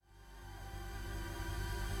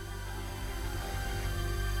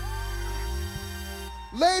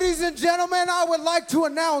Ladies and gentlemen, I would like to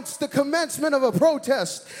announce the commencement of a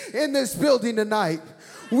protest in this building tonight.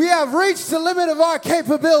 We have reached the limit of our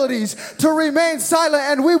capabilities to remain silent,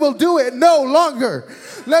 and we will do it no longer.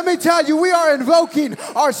 Let me tell you, we are invoking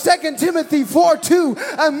our 2 Timothy 4:2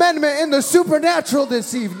 amendment in the supernatural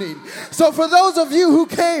this evening. So for those of you who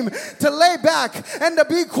came to lay back and to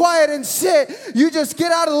be quiet and sit, you just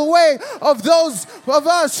get out of the way of those of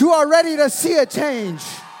us who are ready to see a change.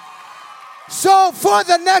 So for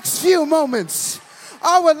the next few moments,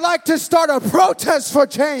 I would like to start a protest for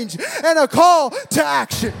change and a call to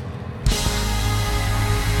action.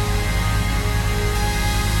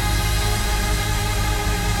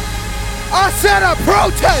 I said a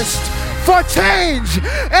protest for change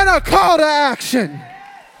and a call to action.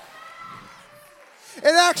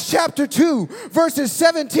 In Acts chapter 2, verses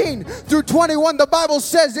 17 through 21, the Bible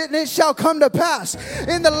says, "And it shall come to pass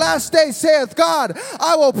in the last day, saith God,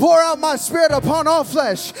 I will pour out my spirit upon all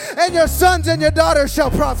flesh, and your sons and your daughters shall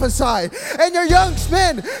prophesy, and your young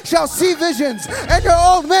men shall see visions, and your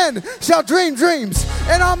old men shall dream dreams.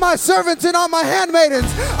 And on my servants and on my handmaidens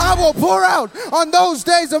I will pour out on those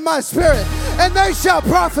days of my spirit, and they shall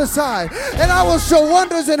prophesy. And I will show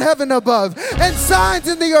wonders in heaven above, and signs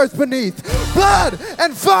in the earth beneath, blood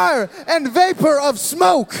and fire and vapor of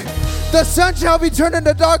smoke. The sun shall be turned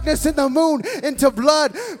into darkness and the moon into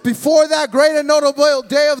blood before that great and notable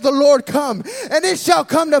day of the Lord come. And it shall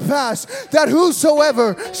come to pass that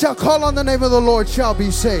whosoever shall call on the name of the Lord shall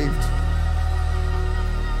be saved."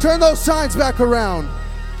 Turn those signs back around.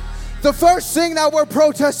 The first thing that we're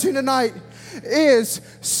protesting tonight is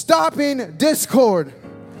stopping discord.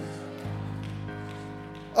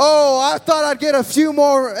 Oh, I thought I'd get a few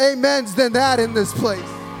more amens than that in this place.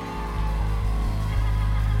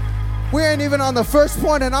 We ain't even on the first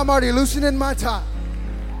point and I'm already loosening my tie.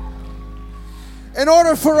 In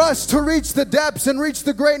order for us to reach the depths and reach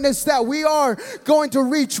the greatness that we are going to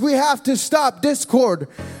reach, we have to stop discord.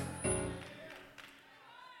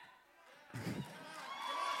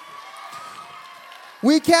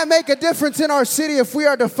 We can't make a difference in our city if we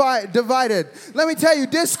are divided. Let me tell you,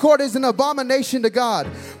 discord is an abomination to God.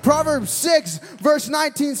 Proverbs 6 verse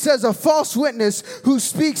 19 says, "A false witness who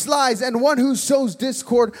speaks lies and one who sows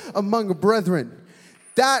discord among brethren,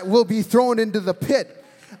 that will be thrown into the pit."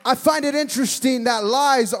 I find it interesting that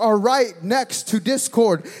lies are right next to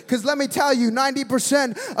discord, because let me tell you,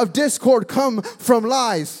 90% of discord come from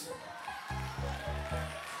lies.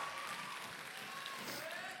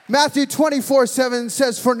 Matthew 24:7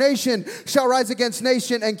 says, "For nation shall rise against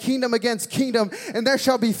nation, and kingdom against kingdom, and there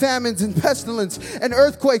shall be famines and pestilence and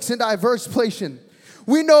earthquakes in diverse places."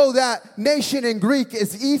 We know that nation in Greek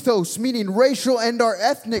is ethos, meaning racial and or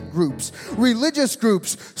ethnic groups, religious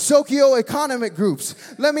groups, socioeconomic groups.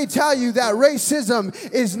 Let me tell you that racism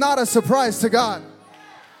is not a surprise to God.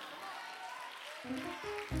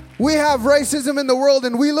 We have racism in the world,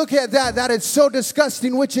 and we look at that it's so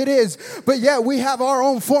disgusting, which it is, but yet we have our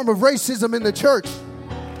own form of racism in the church.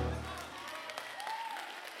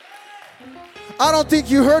 I don't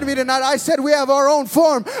think you heard me tonight. I said we have our own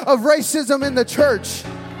form of racism in the church.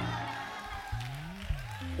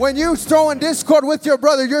 When you throw in discord with your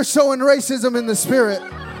brother, you're sowing racism in the spirit.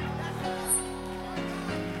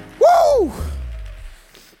 Woo!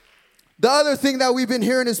 The other thing that we've been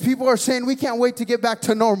hearing is people are saying we can't wait to get back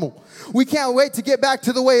to normal. We can't wait to get back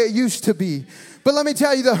to the way it used to be. But let me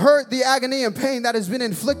tell you, the hurt, the agony, and pain that has been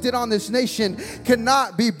inflicted on this nation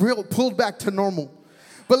cannot be pulled back to normal.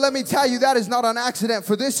 But let me tell you, that is not an accident,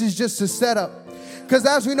 for this is just a setup. Because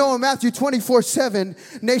as we know in Matthew 24:7,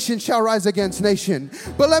 nation shall rise against nation.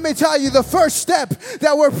 But let me tell you, the first step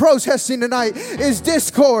that we're protesting tonight is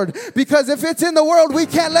discord. Because if it's in the world, we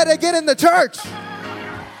can't let it get in the church.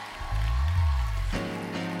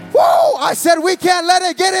 Whoa! I said we can't let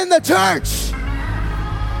it get in the church.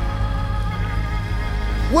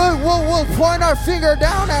 We'll point our finger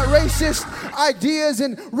down at racist ideas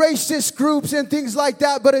and racist groups and things like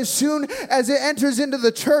that, but as soon as it enters into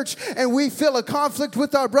the church and we feel a conflict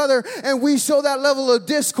with our brother and we show that level of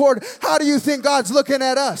discord, how do you think God's looking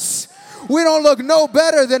at us? We don't look no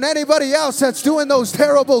better than anybody else that's doing those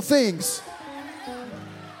terrible things.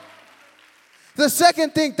 The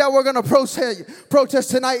second thing that we're going to protest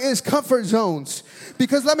tonight is comfort zones.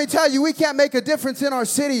 Because let me tell you, we can't make a difference in our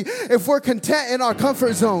city if we're content in our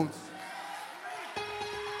comfort zones.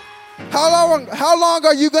 How long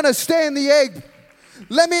are you going to stay in the egg?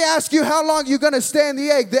 Let me ask you, how long you're going to stay in the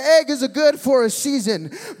egg? The egg is good for a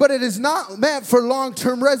season, but it is not meant for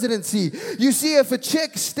long-term residency. You see, if a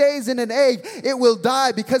chick stays in an egg, it will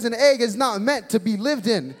die, because an egg is not meant to be lived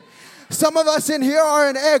in. Some of us in here are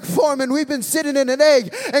in egg form, and we've been sitting in an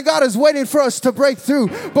egg, and God is waiting for us to break through,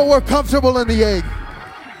 but we're comfortable in the egg.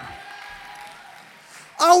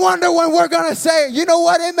 I wonder when we're going to say, you know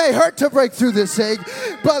what, it may hurt to break through this egg,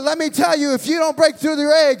 but let me tell you, if you don't break through the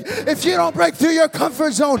egg, if you don't break through your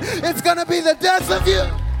comfort zone, it's going to be the death of you.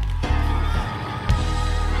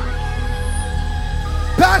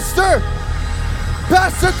 Pastor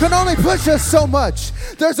can only push us so much.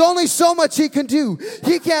 There's only so much he can do.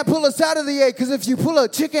 He can't pull us out of the egg, because if you pull a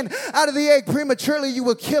chicken out of the egg prematurely, you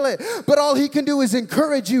will kill it. But all he can do is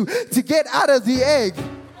encourage you to get out of the egg.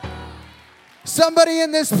 Somebody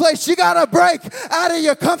in this place, you got to break out of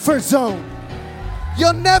your comfort zone.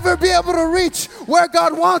 You'll never be able to reach where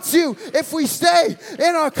God wants you if we stay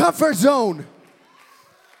in our comfort zone.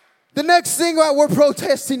 The next thing that we're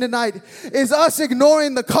protesting tonight is us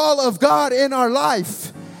ignoring the call of God in our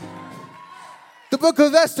life. The book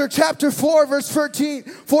of Esther, chapter 4, verse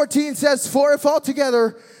 14 says, For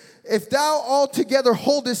if thou altogether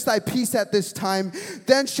holdest thy peace at this time,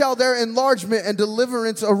 then shall their enlargement and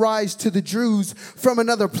deliverance arise to the Jews from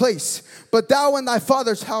another place. But thou and thy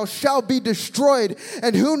father's house shall be destroyed,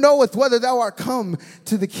 and who knoweth whether thou art come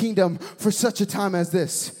to the kingdom for such a time as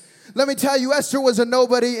this. Let me tell you, Esther was a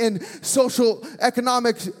nobody in social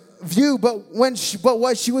economic view, but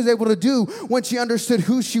what she was able to do when she understood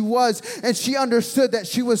who she was, and she understood that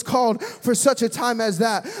she was called for such a time as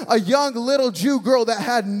that. A young little Jew girl that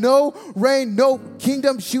had no reign, no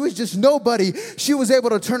kingdom, she was just nobody. She was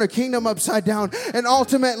able to turn a kingdom upside down and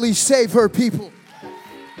ultimately save her people.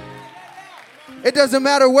 It doesn't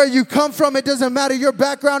matter where you come from. It doesn't matter your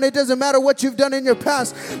background. It doesn't matter what you've done in your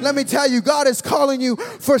past. Let me tell you, God is calling you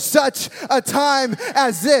for such a time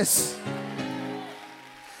as this.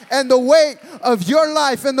 And the weight of your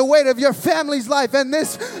life and the weight of your family's life and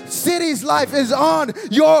this city's life is on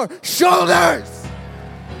your shoulders.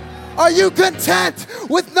 Are you content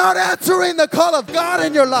with not answering the call of God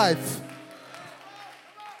in your life?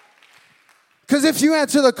 Because if you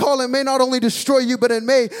answer the call, it may not only destroy you, but it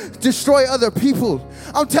may destroy other people.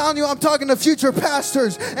 I'm telling you, I'm talking to future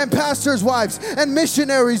pastors and pastors' wives and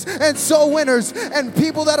missionaries and soul winners and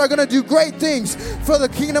people that are going to do great things for the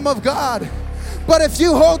kingdom of God. But if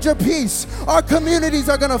you hold your peace, our communities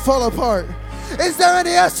are going to fall apart. Is there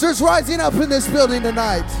any Esthers rising up in this building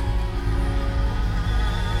tonight?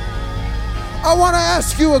 I want to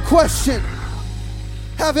ask you a question.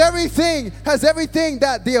 Has everything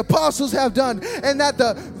that the apostles have done and that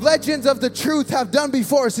the legends of the truth have done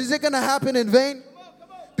before us, is it going to happen in vain?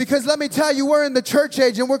 Because let me tell you, we're in the church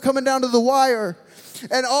age and we're coming down to the wire.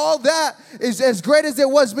 And all that is as great as it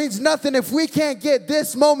was means nothing if we can't get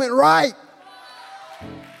this moment right.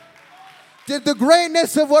 Did the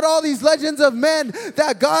greatness of what all these legends of men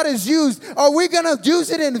that God has used, are we going to use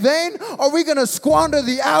it in vain? Or are we going to squander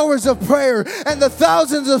the hours of prayer and the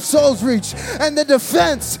thousands of souls reached and the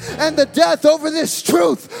defense and the death over this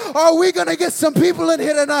truth? Are we going to get some people in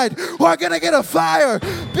here tonight who are going to get a fire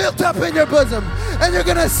built up in your bosom and you're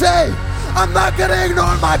going to say, I'm not going to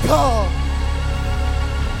ignore my call?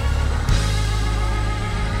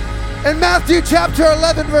 In Matthew chapter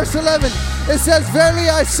 11, verse 11, it says, Verily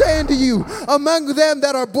I say unto you, among them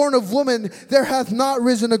that are born of woman, there hath not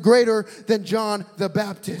risen a greater than John the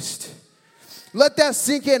Baptist. Let that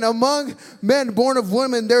sink in. Among men born of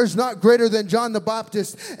women, there's not greater than John the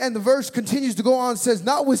Baptist. And the verse continues to go on and says,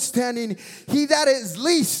 Notwithstanding, he that is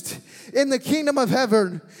least in the kingdom of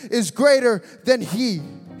heaven is greater than he.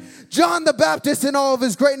 John the Baptist, in all of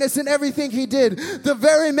his greatness and everything he did, the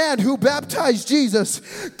very man who baptized Jesus,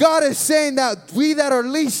 God is saying that we that are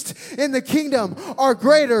least in the kingdom are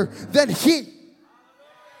greater than he.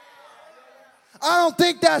 I don't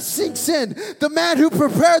think that sinks in. The man who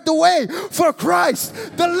prepared the way for Christ,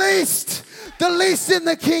 the least in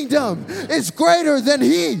the kingdom is greater than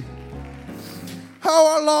he.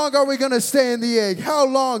 How long are we going to stay in the egg? How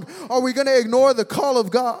long are we going to ignore the call of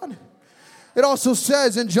God? It also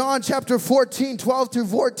says in John chapter 14, 12 through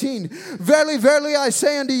 14, Verily, verily, I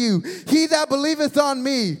say unto you, he that believeth on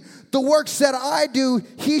me, the works that I do,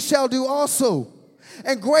 he shall do also.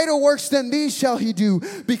 And greater works than these shall he do,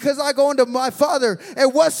 because I go unto my Father,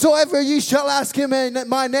 and whatsoever ye shall ask him in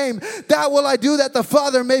my name, that will I do, that the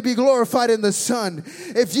Father may be glorified in the Son.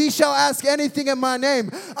 If ye shall ask anything in my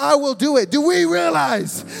name, I will do it. Do we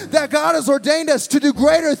realize that God has ordained us to do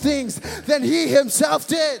greater things than he himself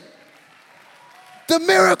did? The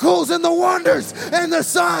miracles and the wonders and the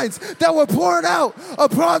signs that were poured out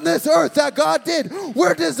upon this earth that God did,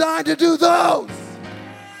 we're designed to do those.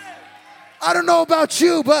 I don't know about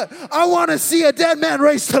you, but I want to see a dead man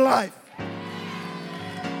raised to life.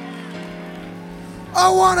 I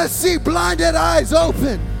want to see blinded eyes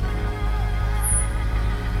open.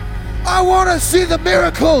 I want to see the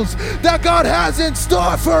miracles that God has in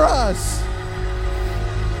store for us.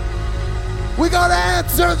 We got to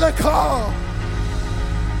answer the call.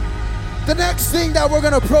 The next thing that we're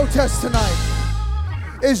going to protest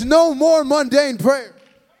tonight is no more mundane prayer.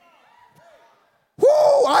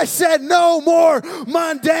 Woo! I said no more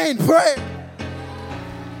mundane prayer.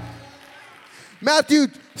 Matthew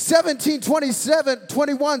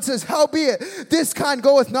 17:27-21 says, howbeit this kind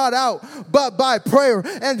goeth not out, but by prayer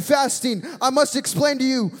and fasting. I must explain to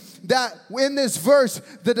you that in this verse,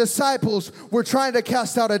 the disciples were trying to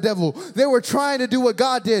cast out a devil. They were trying to do what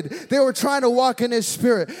God did. They were trying to walk in His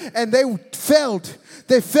Spirit, and they failed.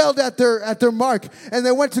 They failed at their mark, and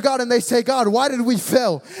they went to God and they say, God, why did we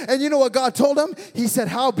fail? And you know what God told them? He said,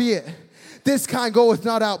 howbeit this kind goeth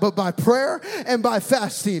not out, but by prayer and by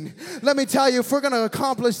fasting. Let me tell you, if we're going to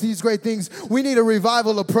accomplish these great things, we need a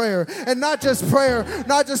revival of prayer. And not just prayer,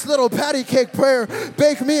 not just little patty cake prayer,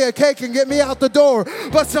 bake me a cake and get me out the door,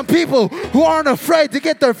 but some people who aren't afraid to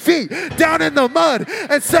get their feet down in the mud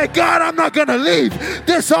and say, God, I'm not going to leave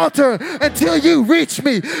this altar until you reach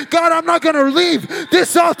me. God, I'm not going to leave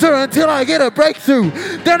this altar until I get a breakthrough.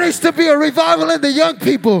 There needs to be a revival in the young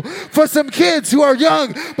people for some kids who are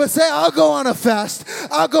young, but say, I'll go on a fast.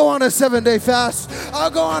 I'll go on a 7-day fast. I'll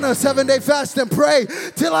go on a 7-day fast and pray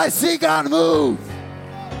till I see God move.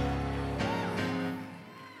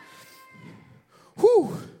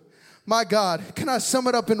 Whew. My God, can I sum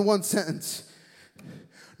it up in one sentence?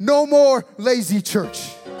 No more lazy church.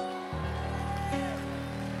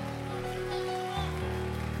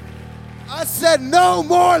 I said no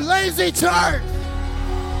more lazy church.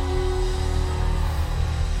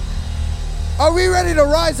 Are we ready to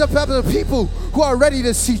rise up as the people who are ready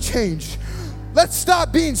to see change? Let's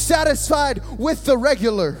stop being satisfied with the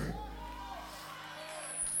regular.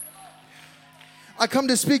 I come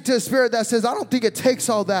to speak to a spirit that says, I don't think it takes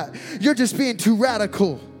all that. You're just being too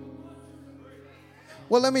radical.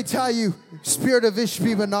 Well, let me tell you, spirit of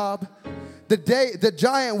Ishbi-Benob, the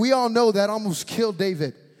giant we all know that almost killed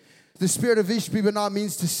David. The spirit of Ishbi-Benob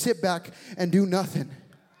means to sit back and do nothing.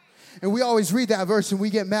 And we always read that verse and we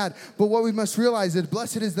get mad. But what we must realize is,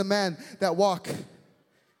 blessed is the man that walk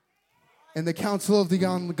in the counsel of the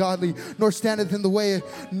ungodly, nor standeth in the way,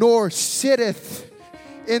 nor sitteth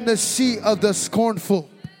in the seat of the scornful.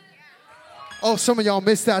 Oh, some of y'all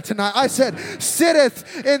missed that tonight. I said,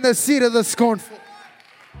 sitteth in the seat of the scornful.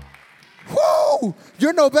 Whoa!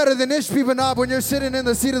 You're no better than Ishbi-Benob when you're sitting in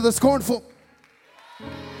the seat of the scornful.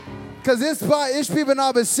 Because this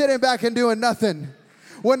Ishbi-Benob is sitting back and doing nothing.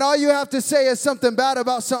 When all you have to say is something bad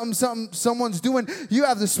about something someone's doing, you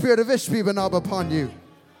have the spirit of Ishbi-Benob upon you.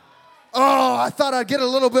 Oh, I thought I'd get a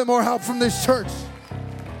little bit more help from this church.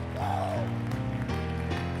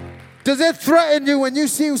 Does it threaten you when you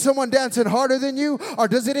see someone dancing harder than you? Or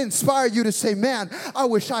does it inspire you to say, man, I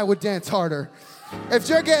wish I would dance harder? If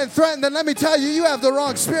you're getting threatened, then let me tell you, you have the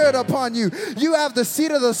wrong spirit upon you. You have the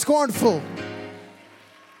seat of the scornful.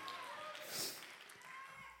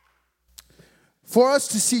 For us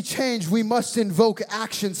to see change, we must invoke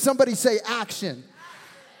action. Somebody say action.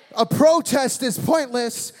 A protest is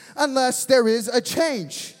pointless unless there is a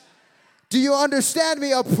change. Do you understand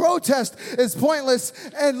me? A protest is pointless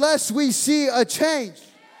unless we see a change.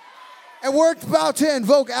 And we're about to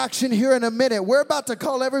invoke action here in a minute. We're about to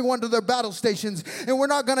call everyone to their battle stations. And we're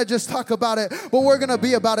not going to just talk about it, but we're going to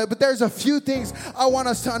be about it. But there's a few things I want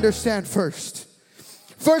us to understand first.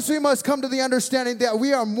 First, we must come to the understanding that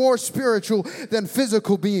we are more spiritual than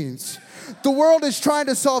physical beings. The world is trying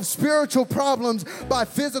to solve spiritual problems by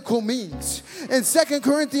physical means. In 2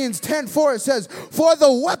 Corinthians 10:4, it says, for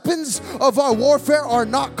the weapons of our warfare are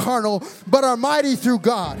not carnal, but are mighty through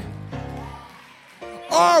God.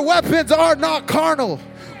 Our weapons are not carnal.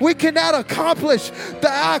 We cannot accomplish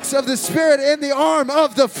the acts of the Spirit in the arm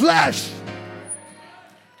of the flesh.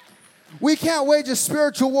 We can't wage a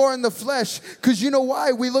spiritual war in the flesh, because you know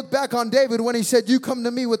why? We look back on David when he said, you come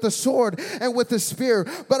to me with a sword and with a spear,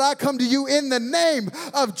 but I come to you in the name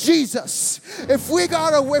of Jesus. If we're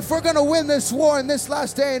going to win this war in this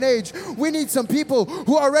last day and age, we need some people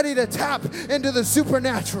who are ready to tap into the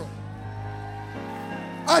supernatural.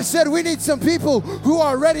 I said we need some people who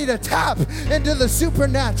are ready to tap into the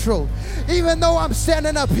supernatural. Even though I'm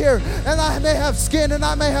standing up here and I may have skin and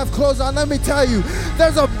I may have clothes on, let me tell you,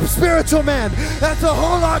 there's a spiritual man that's a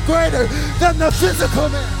whole lot greater than the physical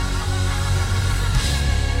man.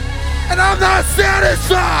 And I'm not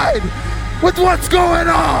satisfied with what's going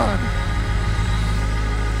on.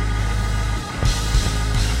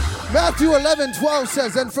 Matthew 11:12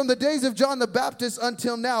 says, and from the days of John the Baptist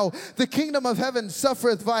until now, the kingdom of heaven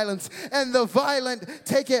suffereth violence, and the violent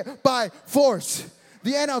take it by force.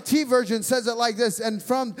 The NLT version says it like this: and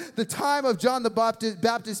from the time of John the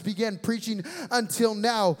Baptist began preaching until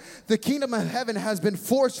now, the kingdom of heaven has been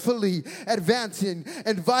forcefully advancing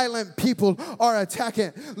and violent people are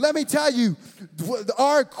attacking. Let me tell you,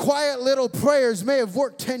 our quiet little prayers may have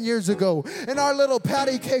worked 10 years ago, and our little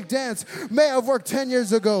patty cake dance may have worked 10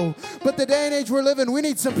 years ago, but the day and age we're living, we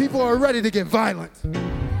need some people who are ready to get violent.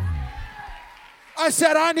 I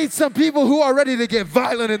said I need some people who are ready to get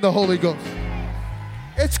violent in the Holy Ghost.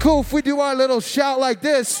 It's cool if we do our little shout like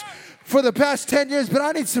this for the past 10 years, but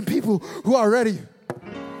I need some people who are ready.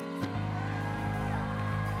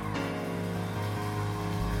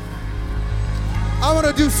 I want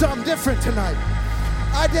to do something different tonight.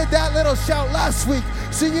 I did that little shout last week.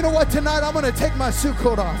 So you know what? Tonight I'm going to take my suit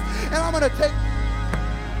coat off. And I'm going to take...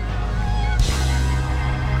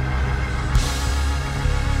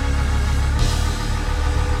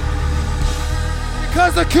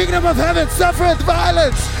 Because the kingdom of heaven suffereth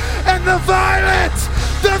violence. And the violent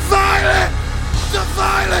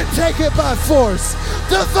take it by force.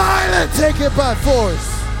 The violent take it by force.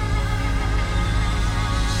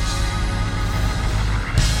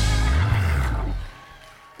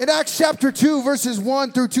 In Acts chapter 2, verses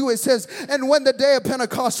 1 through 2, it says, and when the day of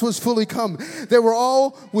Pentecost was fully come, they were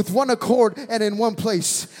all with one accord and in one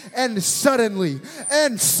place. And suddenly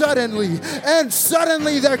there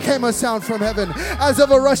came a sound from heaven as of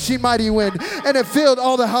a rushing mighty wind, and it filled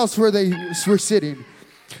all the house where they were sitting.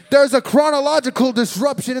 There's a chronological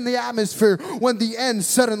disruption in the atmosphere when the end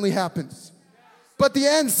suddenly happens. But the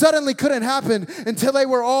end suddenly couldn't happen until they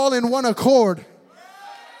were all in one accord.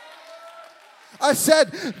 I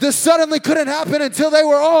said this suddenly couldn't happen until they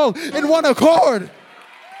were all in one accord.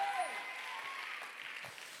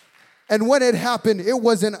 And when it happened, it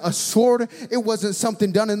wasn't a sword, it wasn't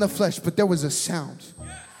something done in the flesh, but there was a sound.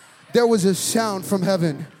 There was a sound from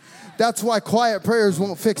heaven. That's why quiet prayers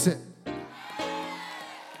won't fix it.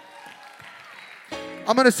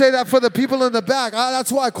 I'm going to say that for the people in the back.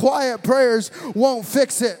 That's why quiet prayers won't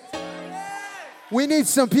fix it. We need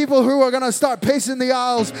some people who are going to start pacing the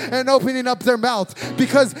aisles and opening up their mouth,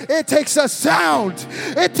 because it takes a sound.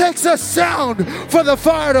 It takes a sound for the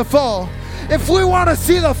fire to fall. If we want to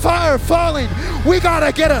see the fire falling, we got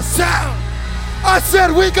to get a sound. I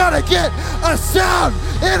said we got to get a sound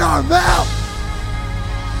in our mouth.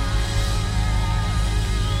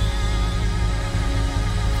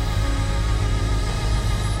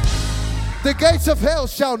 The gates of hell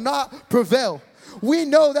shall not prevail. We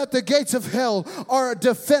know that the gates of hell are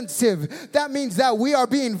defensive. That means that we are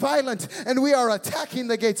being violent and we are attacking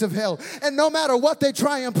the gates of hell. And no matter what they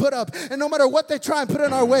try and put up, and no matter what they try and put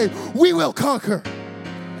in our way, we will conquer.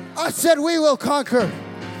 I said we will conquer.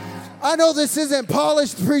 I know this isn't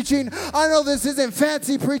polished preaching. I know this isn't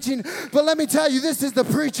fancy preaching. But let me tell you, this is the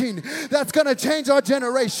preaching that's going to change our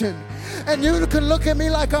generation. And you can look at me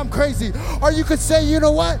like I'm crazy. Or you could say, you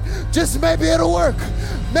know what? Just maybe it'll work.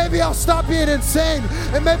 Maybe I'll stop being insane.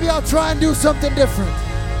 And maybe I'll try and do something different.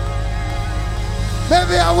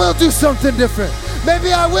 Maybe I will do something different.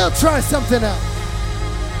 Maybe I will try something out.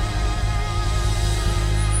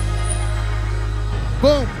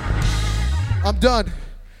 Boom. I'm done.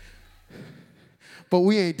 But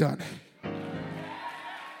we ain't done.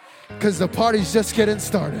 Because the party's just getting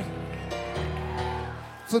started.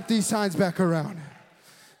 Flip these signs back around.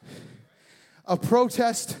 A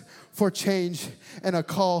protest for change and a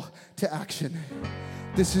call to action.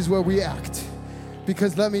 This is where we act.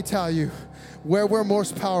 Because let me tell you, where we're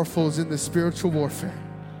most powerful is in the spiritual warfare.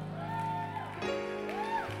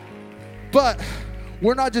 But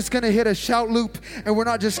we're not just going to hit a shout loop, and we're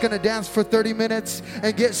not just going to dance for 30 minutes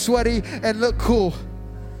and get sweaty and look cool.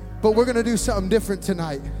 But we're going to do something different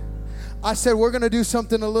tonight. I said we're going to do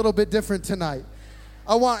something a little bit different tonight.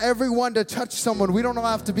 I want everyone to touch someone. We don't all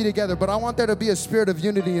have to be together, but I want there to be a spirit of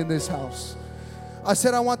unity in this house. I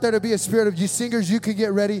said I want there to be a spirit of, you singers, you could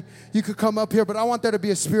get ready. You could come up here, but I want there to be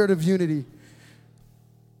a spirit of unity.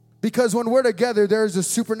 Because when we're together, there's a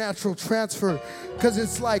supernatural transfer. Because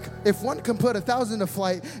it's like, if one can put 1,000 to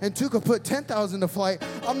flight and two can put 10,000 to flight,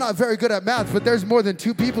 I'm not very good at math, but there's more than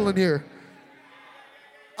two people in here.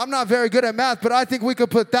 I'm not very good at math, but I think we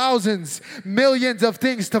could put thousands, millions of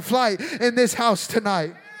things to flight in this house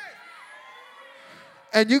tonight.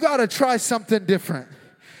 And you got to try something different.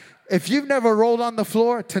 If you've never rolled on the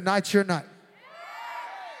floor, tonight's your night.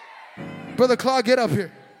 Brother Claude, get up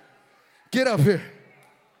here. Get up here.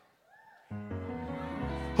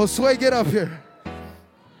 Josue, get up here.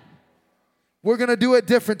 We're going to do it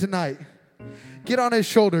different tonight. Get on his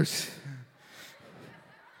shoulders.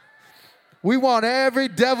 We want every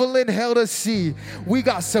devil in hell to see we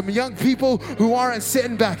got some young people who aren't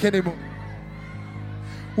sitting back anymore.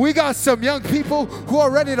 We got some young people who are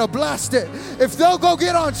ready to blast it. If they'll go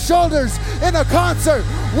get on shoulders in a concert,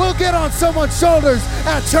 we'll get on someone's shoulders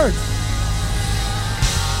at church.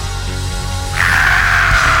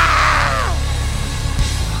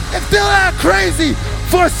 If they'll act crazy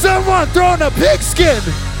for someone throwing a pigskin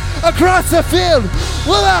across the field,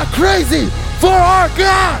 we'll act crazy for our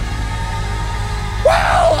God.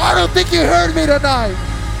 Wow, I don't think you heard me tonight.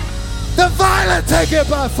 The violent take it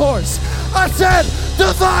by force. I said,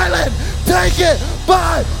 the violent take it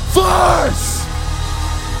by force.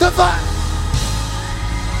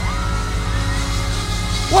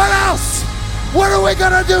 What else? What are we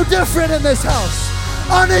gonna do different in this house?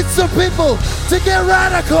 I need some people to get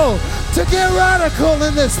radical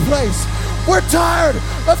in this place. We're tired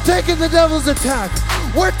of taking the devil's attack.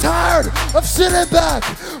 We're tired of sitting back,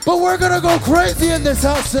 but we're gonna go crazy in this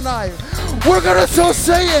house tonight. We're gonna show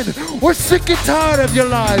Satan, we're sick and tired of your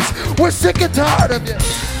lies. We're sick and tired of you.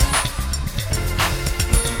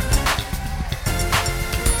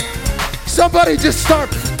 Somebody just start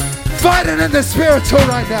fighting in the spiritual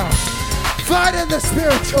right now. Fight in the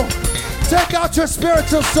spiritual. Take out your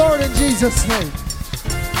spiritual sword in Jesus' name.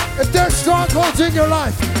 If there's strongholds in your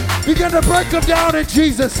life, begin to break them down in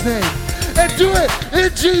Jesus' name. And do it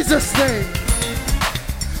in Jesus' name.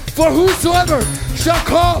 For whosoever shall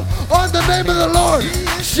call on the name of the Lord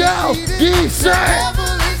shall be saved.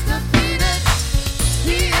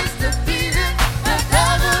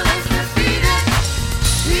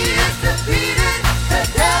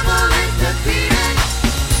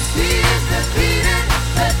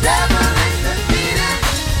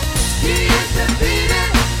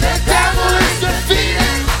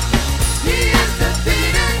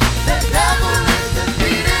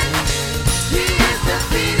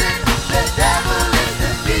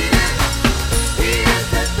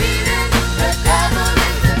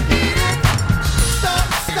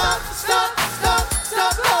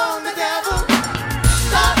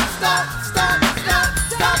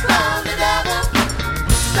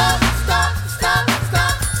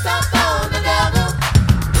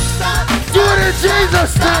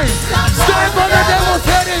 Jesus' name. Stand on the devil's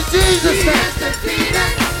head in Jesus' name.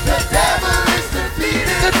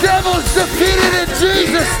 The devil's defeated in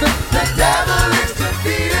Jesus' name. The devil is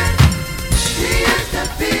defeated. He is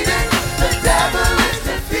defeated. The devil is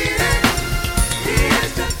defeated. He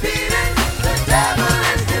is defeated. The devil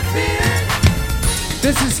is defeated.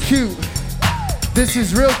 This is cute. This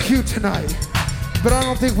is real cute tonight. But I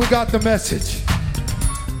don't think we got the message.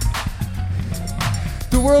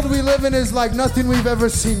 The world we live in is like nothing we've ever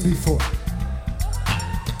seen before.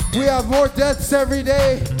 We have more deaths every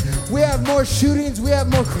day. We have more shootings. We have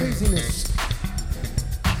more craziness.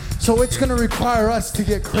 So it's gonna require us to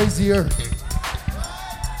get crazier.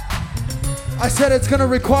 I said it's gonna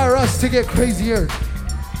require us to get crazier.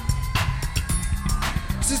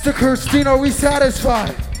 Sister Christine, are we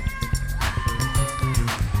satisfied?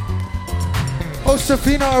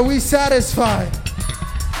 Josefina, are we satisfied?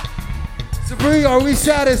 Sabri, are we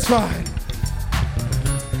satisfied?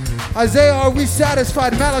 Isaiah, are we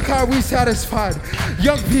satisfied? Malachi, are we satisfied?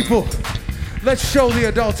 Young people, let's show the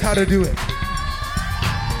adults how to do it.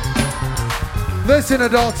 Listen,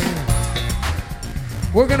 adults,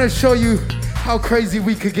 we're gonna show you how crazy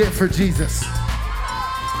we could get for Jesus.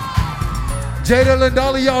 Jada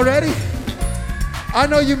Lindali, y'all ready? I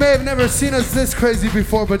know you may have never seen us this crazy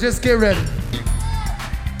before, but just get ready.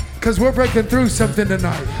 Because we're breaking through something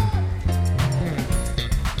tonight.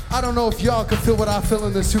 I don't know if y'all can feel what I feel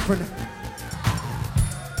in the supernatural.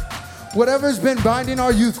 Whatever's been binding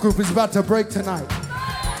our youth group is about to break tonight.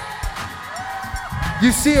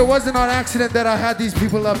 You see, it wasn't on accident that I had these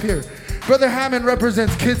people up here. Brother Hammond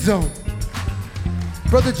represents Kids Zone.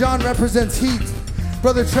 Brother John represents Heat.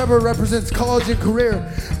 Brother Trevor represents college and career.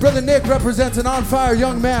 Brother Nick represents an on-fire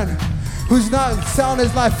young man who's not selling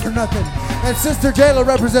his life for nothing. And Sister Jayla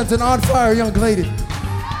represents an on-fire young lady.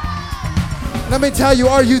 Let me tell you,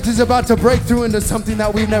 our youth is about to break through into something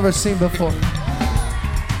that we've never seen before.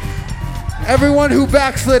 Everyone who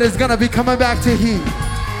backslid is gonna be coming back to Heat.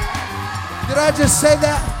 Did I just say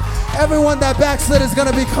that? Everyone that backslid is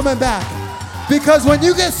gonna be coming back. Because when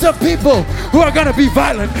you get some people who are gonna be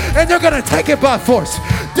violent and they're gonna take it by force,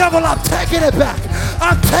 devil, I'm taking it back.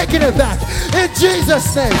 I'm taking it back. In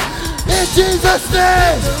Jesus' name. In Jesus'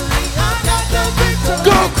 name.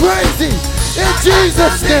 Go crazy. In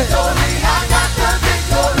Jesus' name.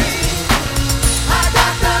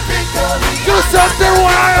 Do something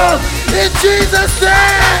wild in Jesus'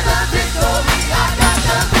 name.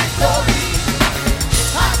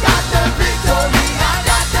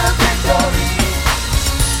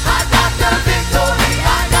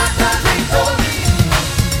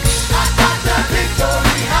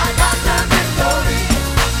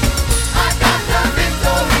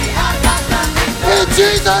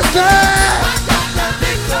 Jesus' name.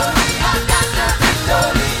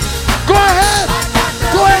 Go ahead.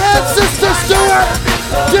 Go ahead, Sister Stewart.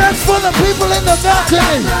 Dance for the people in the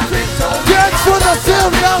balcony. Dance for the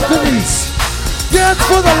filled balconies. Dance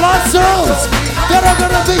for the lost souls that are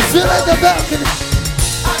going to be filling the balcony.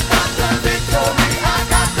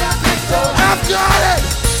 I've got it.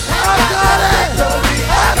 I've got it.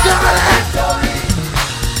 I've got it.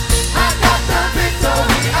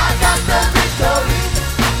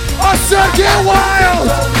 I said get wild.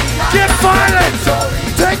 Get violent.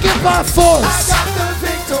 Take it by force.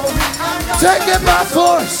 Take it by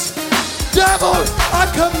force. Devil, I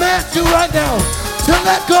command you right now to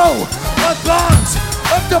let go of bonds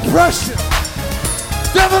of depression.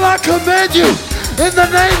 Devil, I command you in the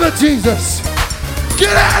name of Jesus.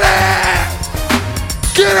 Get out of here!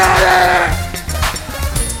 Get out of here!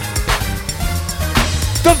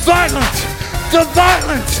 The violent, the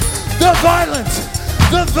violent, the violent,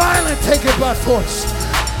 the violent, take it by force.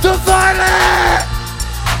 The violent!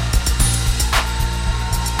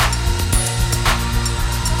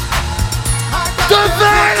 The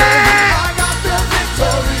violent! I got the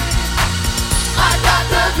victory. I got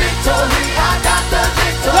the victory. I got the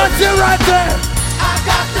victory. That's it right there. I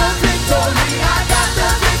got the victory. I got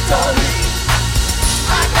the victory.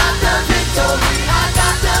 I got the victory. I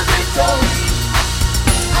got the victory.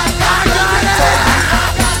 I got the victory.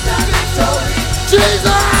 I got the victory. Jesus!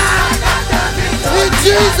 I got the victory. In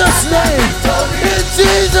Jesus' name! In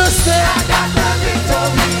Jesus' I name! got the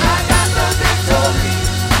victory. I got the victory.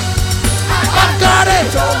 I've got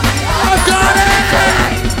it! I've got it!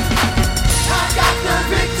 I got the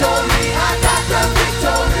victory. I got the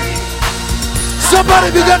victory.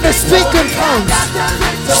 Somebody begun to speak in tongues.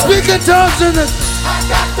 Speak in tongues in the... I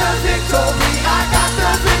got the victory. I got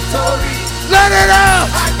the victory. Let it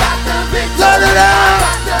out! I got the victory. Let it out!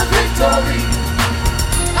 I got the victory.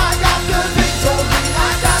 I got the victory.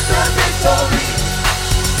 I got the victory.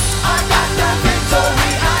 I got the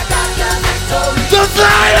victory. I got the victory. The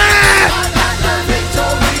violent! I got the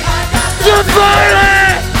victory. I got the The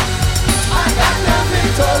violent! I got the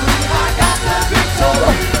victory. I got the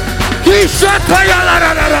victory. He shot I got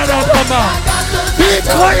the He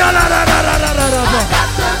victory. I got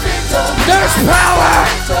the victory. There's power!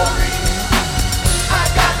 Victory. I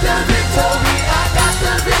got the victory. I got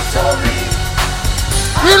the victory.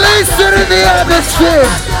 Release it in the atmosphere!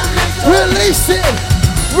 Release it!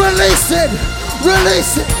 Release it!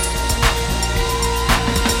 Release it!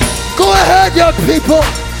 Go ahead, young people!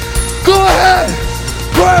 Go ahead!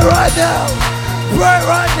 Pray right now! Pray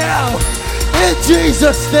right now! In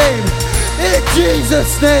Jesus' name! In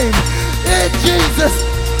Jesus' name! In Jesus'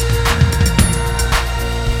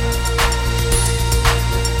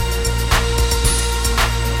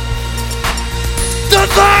 The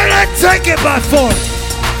violent, take it by force!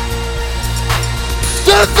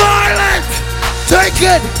 The violent, take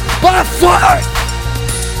it by force!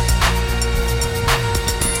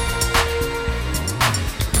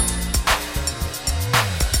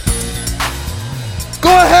 Go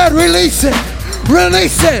ahead, release it,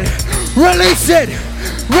 release it, release it,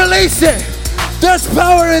 release it. There's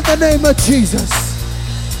power in the name of Jesus.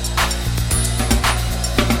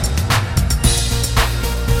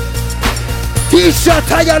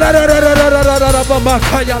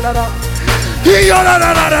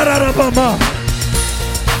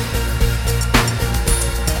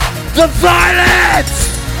 The violence!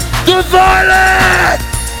 The violence!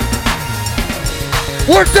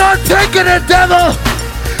 We're done taking it, devil!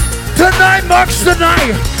 Tonight marks the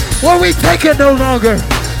night where we take it no longer.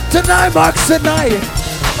 Tonight marks the night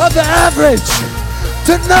of the average.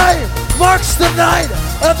 Tonight marks the night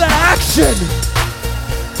of the action.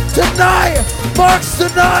 Tonight marks the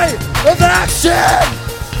night of action.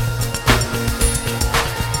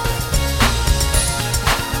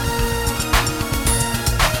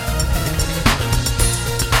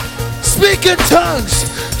 Speak in tongues.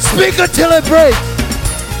 Speak until it breaks.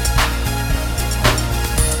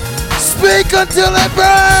 Speak until it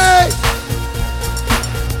breaks.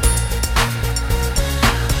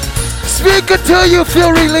 Speak until you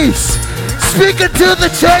feel release. Speak until the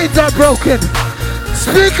chains are broken.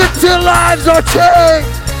 Speak until lives are changed.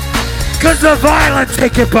 Because the violent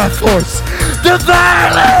take it by force. The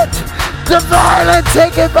violent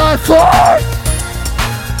take it by force.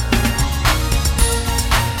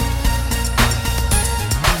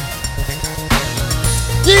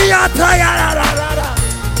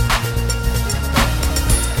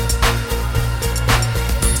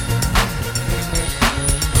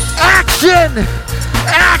 Action!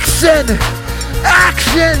 Action!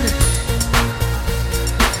 Action!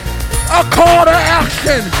 A call to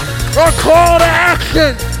action! Our call to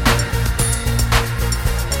action.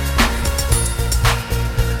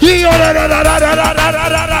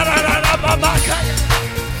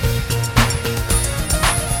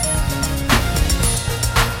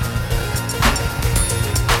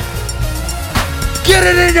 Get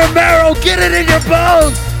it in your marrow, get it in your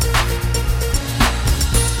bones.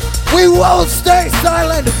 We won't stay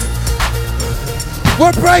silent.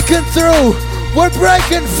 We're breaking through. We're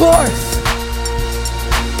breaking forth.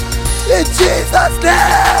 In Jesus'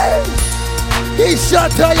 name.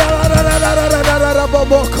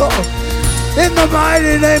 In the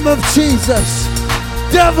mighty name of Jesus.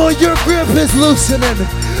 Devil, your grip is loosening.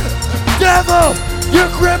 Devil, your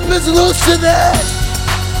grip is loosening.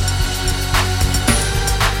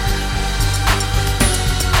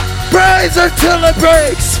 Praise until it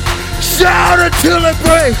breaks. Shout until it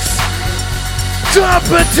breaks. Jump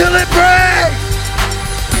until it breaks.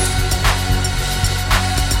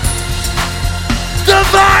 The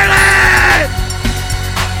violent.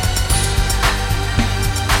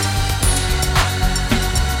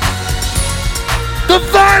 The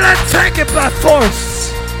violent take it by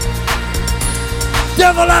force.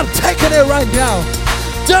 Devil, I'm taking it right now.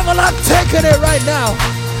 Devil, I'm taking it right now.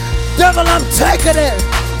 Devil, I'm taking it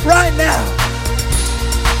right now.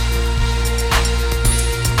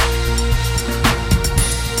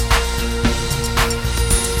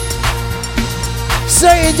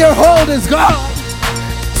 Saying your hold is gone.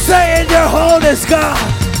 Saying your hold is gone.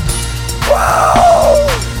 Whoa!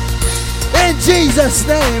 In Jesus'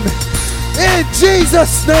 name. In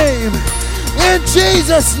Jesus' name. In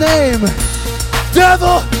Jesus' name.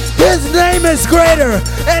 Devil, his name is greater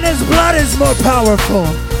and his blood is more powerful.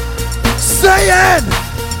 Saying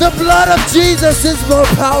the blood of Jesus is more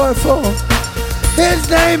powerful. His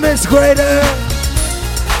name is greater.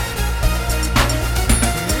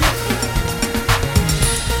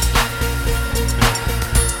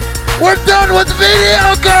 We're done with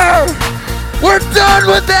mediocre. We're done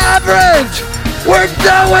with average. We're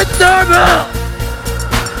done with normal.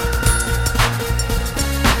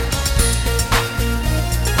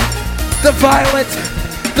 The violent,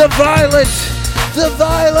 the violent, the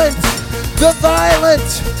violent, the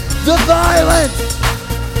violent, the violent.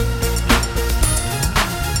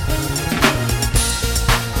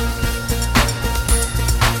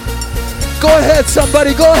 Go ahead,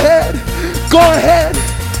 somebody, go ahead. Go ahead.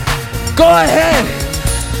 Go ahead.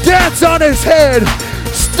 Dance on his head.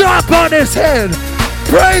 Stomp on his head.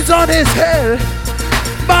 Praise on his head.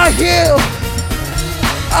 My heel.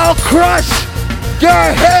 I'll crush your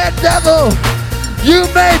head, devil. You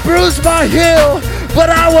may bruise my heel, but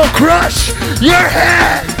I will crush your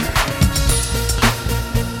head.